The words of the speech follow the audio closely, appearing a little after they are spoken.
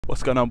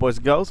What's going on, boys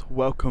and girls?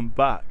 Welcome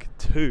back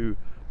to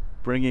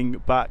bringing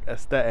back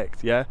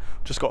aesthetics. Yeah,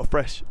 just got a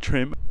fresh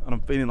trim and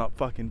I'm feeling like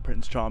fucking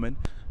Prince Charming.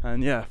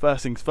 And yeah,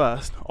 first things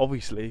first,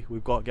 obviously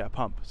we've got to get a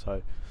pump,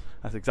 so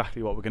that's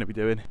exactly what we're going to be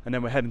doing. And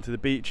then we're heading to the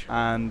beach,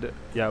 and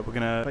yeah, we're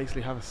going to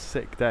basically have a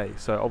sick day.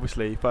 So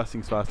obviously first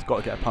things first, got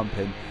to get a pump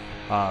in,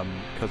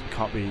 because we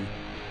can't be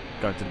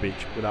going to the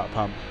beach without a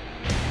pump.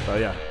 So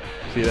yeah,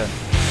 see you then.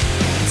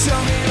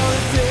 Tell me all the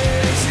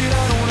things that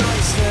I don't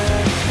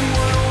understand.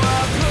 What do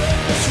I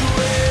push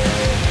away?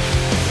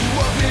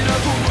 Open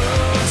up a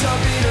world, tell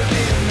me to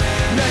be a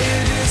man. Now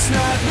you're just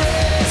not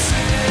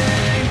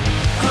listening.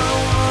 I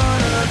don't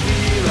wanna be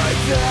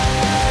like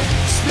that.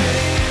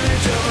 Spitting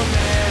image of a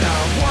man I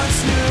once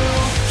knew.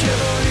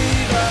 Can't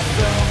believe I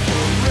fell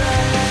for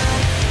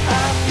red.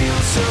 I feel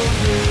so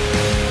good.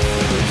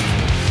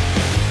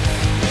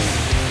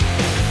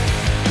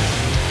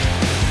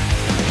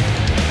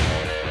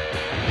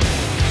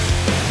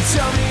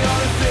 Tell me all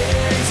the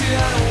things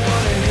that I don't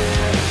wanna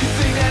hear. You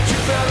think that you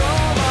felt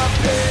all my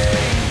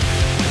pain.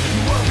 You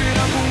open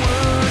up a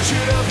wound,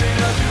 should open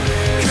up your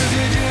ears. Cause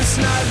you're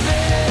just not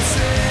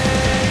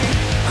listening.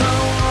 I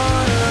don't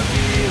wanna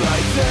be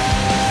like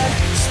that.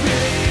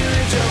 Spitting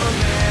image of a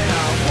man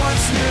I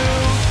once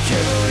knew.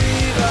 Can't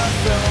believe I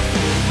fell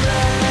for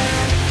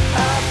red.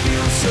 I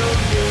feel so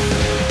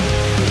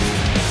good.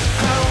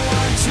 I don't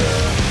want to,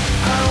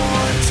 I don't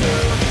want to,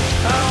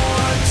 I don't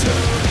want to,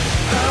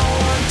 I don't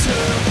want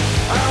to.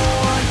 I don't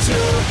want to,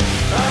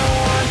 I don't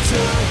want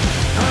to,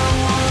 I don't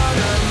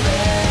wanna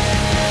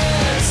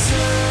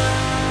listen.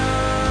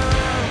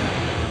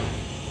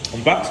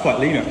 My back's quite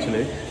lean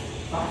actually.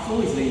 Back's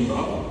always lean, bro.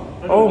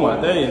 Oh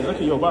my days, look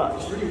at your back.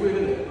 It's really weird,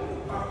 isn't it?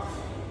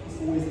 It's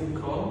always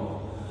in calm.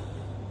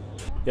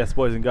 Yes,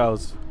 boys and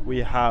girls, we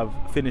have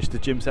finished the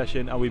gym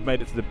session and we've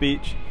made it to the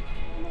beach.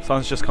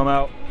 Sun's just come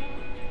out.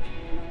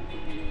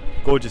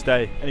 Gorgeous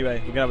day.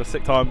 Anyway, we're gonna have a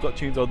sick time. Got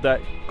tunes on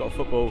deck, got a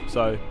football,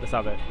 so let's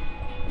have it.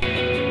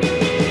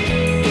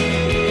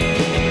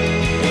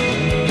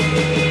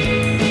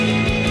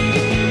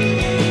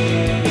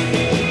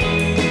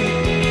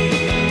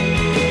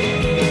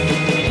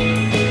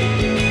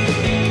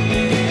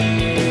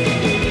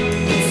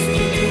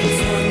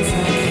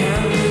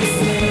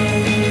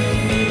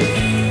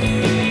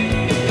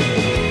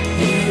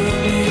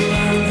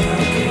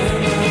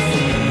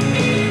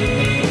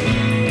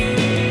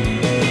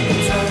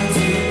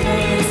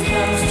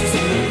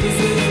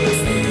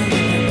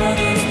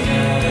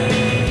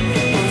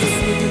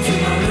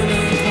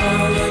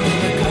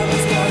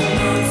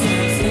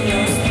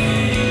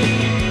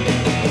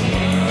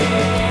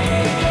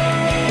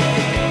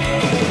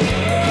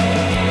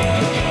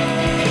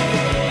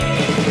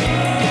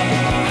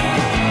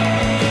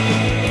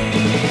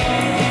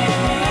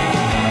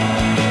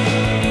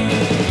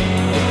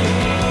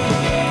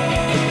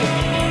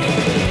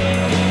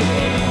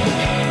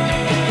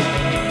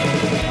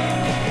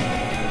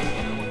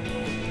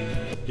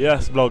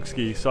 Yes,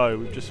 Vlogski, so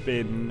we've just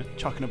been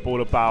chucking a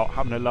ball about,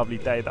 having a lovely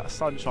day. That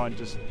sunshine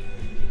just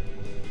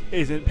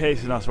isn't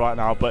piercing us right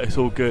now, but it's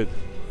all good.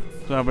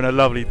 We're having a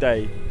lovely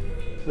day.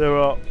 There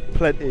are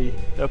plenty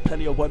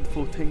of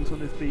wonderful things on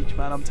this beach,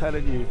 man, I'm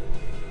telling you.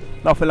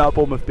 Nothing like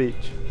Bournemouth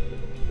Beach.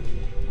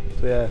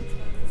 So yeah,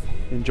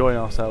 enjoying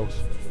ourselves.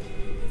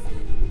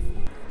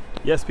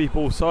 Yes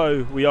people,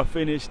 so we are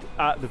finished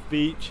at the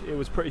beach. It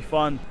was pretty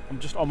fun. I'm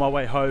just on my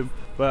way home,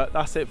 but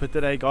that's it for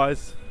today,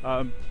 guys.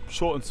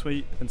 Short and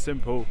sweet and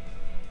simple.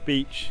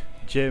 Beach,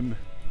 gym,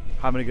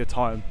 having a good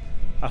time.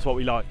 That's what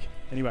we like.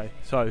 Anyway,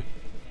 so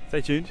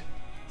stay tuned,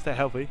 stay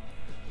healthy.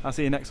 I'll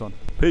see you next one.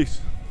 Peace.